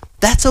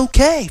 that's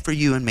okay for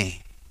you and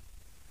me.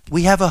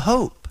 We have a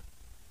hope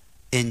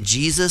in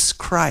Jesus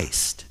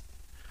Christ.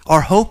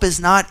 Our hope is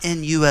not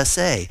in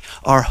USA.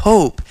 Our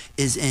hope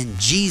is in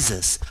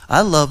Jesus.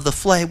 I love the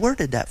flag. Where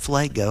did that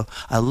flag go?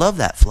 I love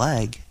that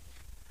flag.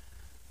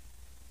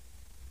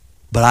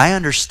 But I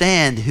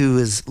understand who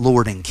is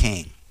Lord and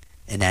King,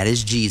 and that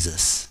is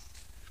Jesus.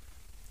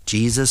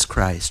 Jesus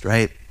Christ,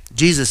 right?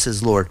 Jesus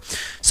is Lord.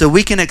 So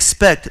we can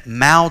expect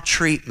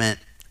maltreatment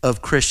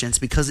of Christians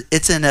because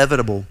it's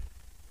inevitable.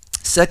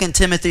 2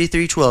 Timothy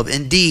 3:12,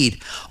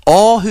 indeed,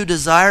 all who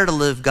desire to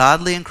live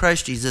godly in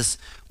Christ Jesus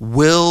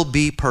will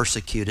be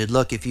persecuted.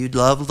 Look, if you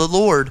love the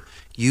Lord,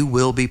 you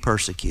will be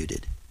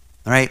persecuted.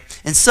 All right?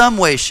 In some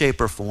way, shape,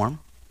 or form.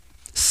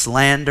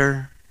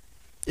 Slander.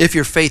 If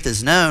your faith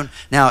is known.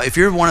 Now, if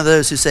you're one of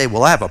those who say,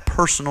 well, I have a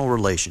personal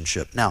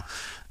relationship. Now,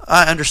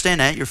 I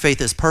understand that. Your faith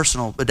is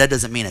personal, but that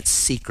doesn't mean it's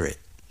secret.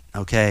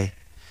 Okay?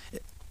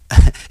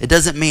 It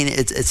doesn't mean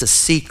it's a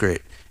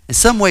secret. In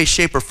some way,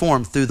 shape, or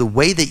form, through the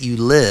way that you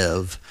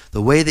live,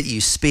 the way that you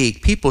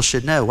speak, people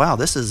should know, wow,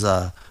 this is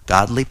a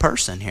godly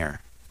person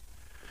here.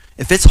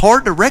 If it's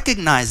hard to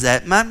recognize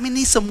that, we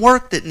need some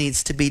work that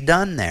needs to be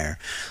done there.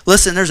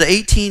 Listen, there's an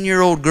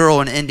 18-year-old girl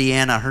in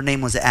Indiana. Her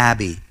name was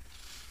Abby.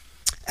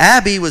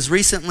 Abby was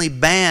recently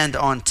banned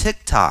on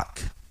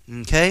TikTok.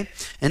 Okay?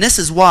 And this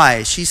is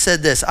why. She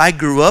said this, I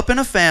grew up in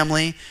a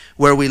family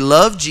where we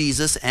love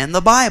Jesus and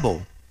the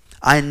Bible.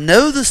 I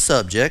know the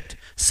subject,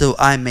 so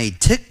I made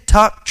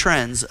TikTok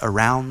trends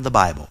around the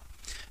Bible.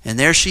 And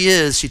there she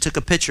is. She took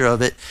a picture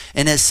of it,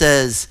 and it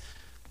says,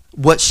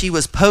 what she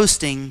was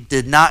posting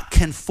did not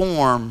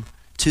conform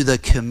to the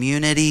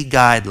community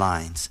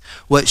guidelines.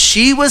 What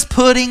she was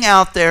putting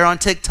out there on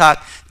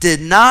TikTok did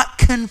not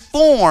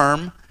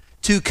conform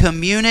to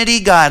community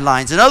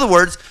guidelines. In other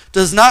words,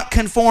 does not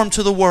conform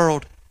to the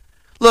world.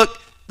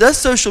 Look, this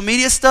social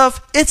media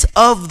stuff, it's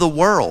of the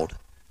world.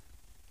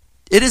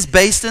 It is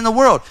based in the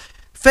world.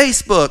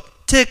 Facebook,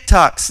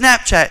 TikTok,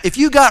 Snapchat, if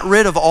you got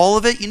rid of all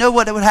of it, you know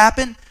what would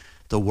happen?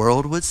 The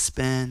world would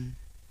spin,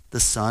 the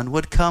sun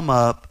would come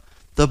up,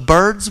 the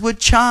birds would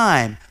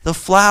chime, the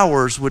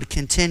flowers would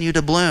continue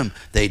to bloom.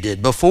 They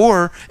did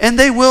before, and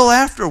they will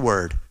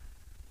afterward.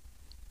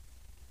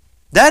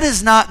 That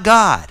is not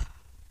God.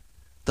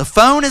 The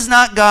phone is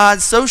not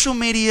God. Social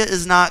media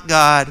is not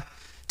God.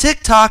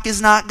 TikTok is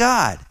not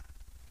God.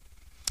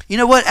 You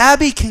know what?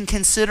 Abby can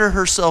consider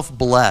herself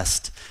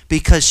blessed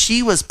because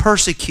she was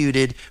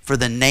persecuted for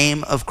the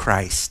name of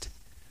Christ.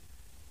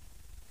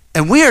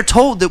 And we are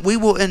told that we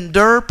will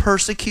endure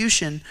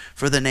persecution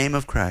for the name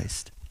of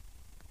Christ.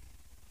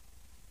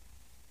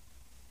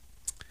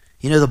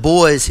 You know, the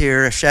boys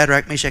here,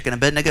 Shadrach, Meshach, and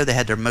Abednego, they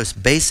had their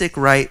most basic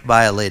right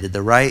violated,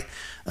 the right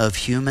of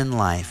human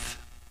life.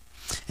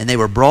 And they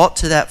were brought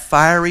to that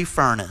fiery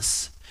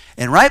furnace.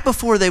 And right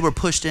before they were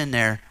pushed in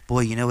there, boy,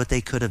 you know what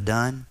they could have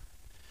done?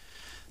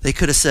 They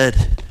could have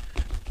said,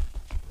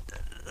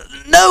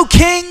 "No,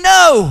 King,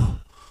 no.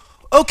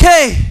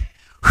 Okay,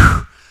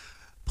 whew.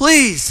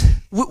 Please,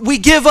 we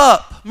give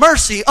up.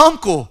 Mercy,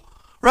 uncle,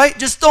 right?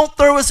 Just don't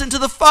throw us into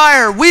the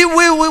fire. We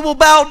will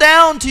bow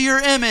down to your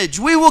image.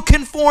 We will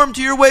conform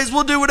to your ways.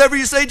 We'll do whatever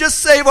you say. Just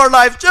save our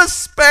life.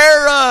 Just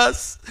spare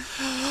us."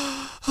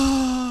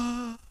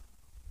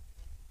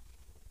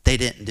 They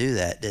didn't do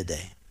that, did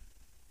they?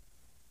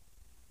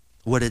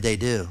 What did they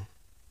do?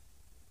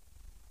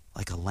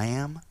 Like a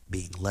lamb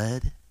being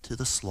led to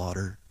the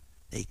slaughter,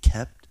 they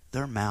kept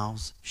their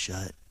mouths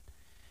shut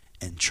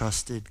and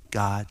trusted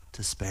God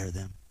to spare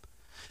them.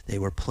 They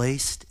were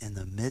placed in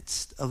the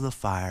midst of the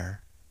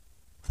fire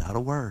without a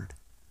word,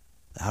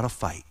 without a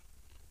fight.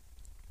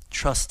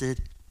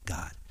 Trusted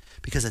God.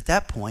 Because at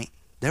that point,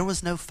 there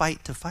was no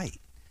fight to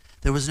fight.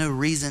 There was no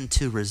reason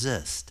to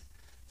resist.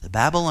 The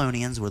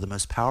Babylonians were the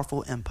most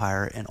powerful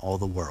empire in all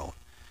the world.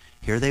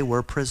 Here they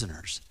were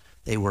prisoners.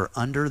 They were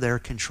under their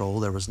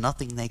control. There was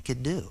nothing they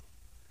could do.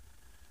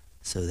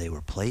 So they were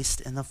placed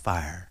in the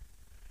fire.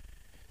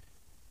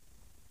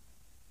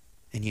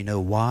 And you know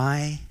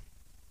why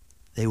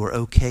they were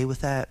okay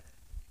with that?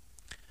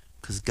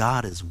 Because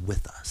God is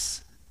with us.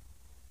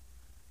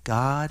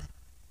 God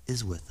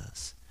is with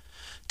us.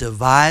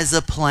 Devise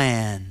a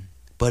plan,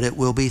 but it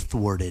will be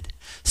thwarted.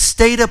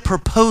 State a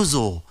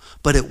proposal,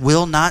 but it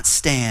will not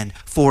stand,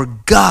 for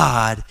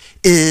God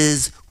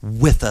is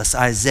with us.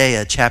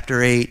 Isaiah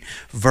chapter 8,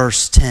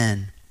 verse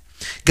 10.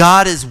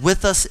 God is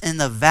with us in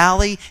the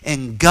valley,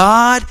 and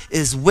God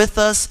is with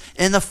us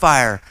in the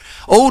fire.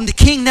 Old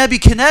King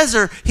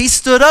Nebuchadnezzar, he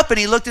stood up and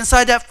he looked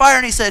inside that fire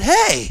and he said,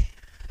 "Hey,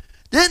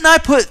 didn't I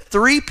put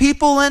 3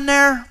 people in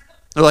there?"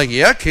 They're like,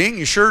 "Yeah, King,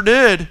 you sure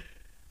did.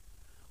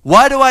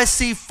 Why do I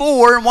see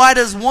 4, and why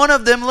does one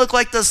of them look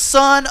like the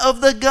son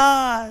of the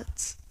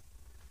gods?"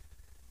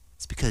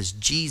 It's because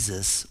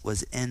Jesus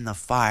was in the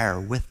fire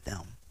with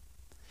them.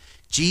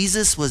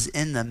 Jesus was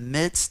in the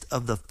midst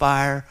of the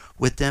fire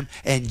with them,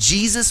 and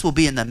Jesus will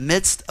be in the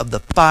midst of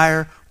the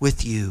fire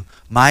with you.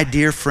 My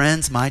dear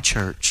friends, my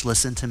church,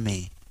 listen to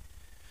me.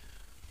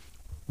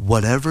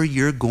 Whatever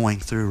you're going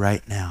through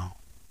right now,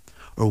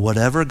 or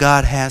whatever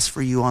God has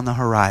for you on the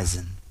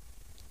horizon,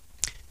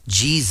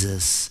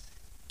 Jesus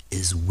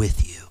is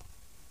with you.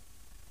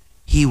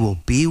 He will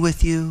be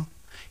with you.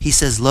 He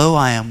says, "Lo,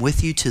 I am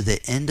with you to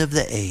the end of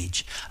the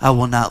age. I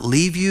will not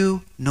leave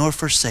you nor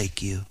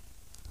forsake you."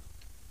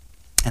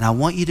 And I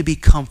want you to be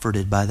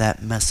comforted by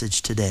that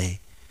message today.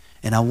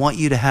 And I want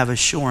you to have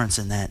assurance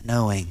in that,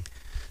 knowing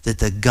that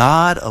the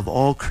God of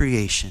all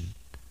creation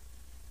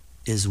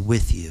is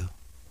with you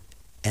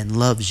and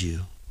loves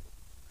you.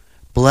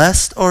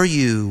 Blessed are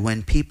you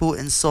when people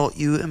insult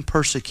you and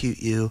persecute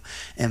you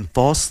and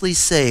falsely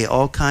say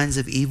all kinds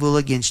of evil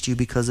against you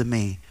because of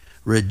me.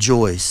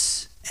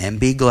 Rejoice and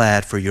be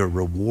glad, for your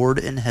reward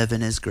in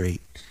heaven is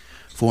great.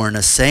 For in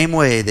the same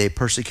way they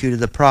persecuted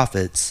the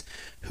prophets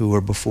who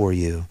were before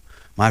you.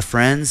 My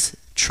friends,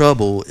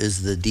 trouble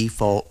is the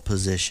default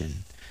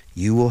position.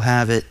 You will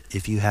have it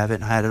if you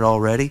haven't had it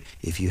already.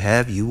 If you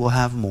have, you will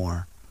have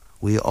more.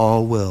 We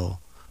all will.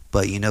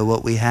 But you know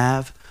what we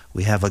have?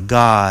 We have a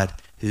God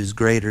who's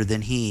greater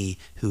than he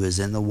who is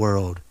in the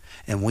world.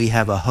 And we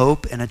have a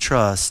hope and a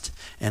trust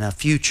and a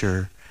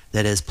future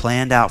that is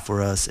planned out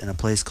for us in a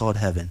place called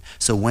heaven.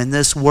 So when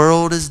this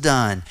world is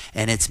done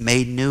and it's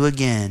made new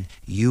again,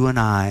 you and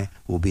I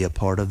will be a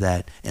part of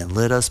that. And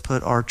let us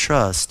put our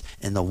trust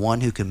in the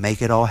one who can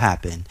make it all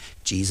happen,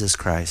 Jesus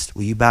Christ.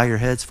 Will you bow your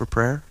heads for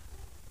prayer?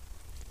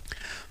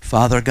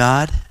 Father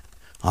God,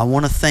 I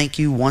want to thank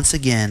you once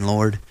again,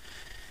 Lord,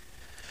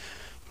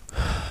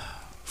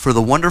 for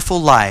the wonderful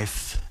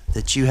life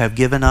that you have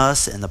given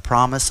us and the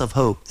promise of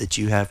hope that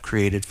you have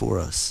created for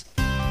us.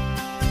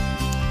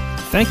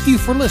 Thank you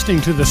for listening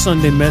to the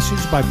Sunday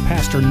message by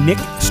Pastor Nick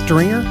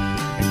Stringer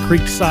at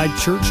Creekside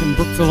Church in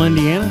Brookville,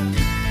 Indiana.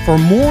 For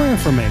more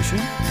information,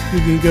 you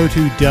can go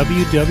to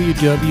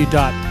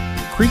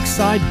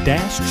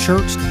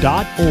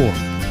www.creekside-church.org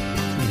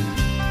and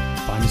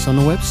find us on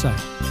the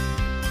website.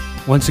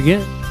 Once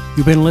again,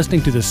 you've been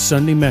listening to the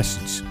Sunday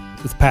message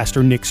with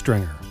Pastor Nick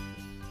Stringer.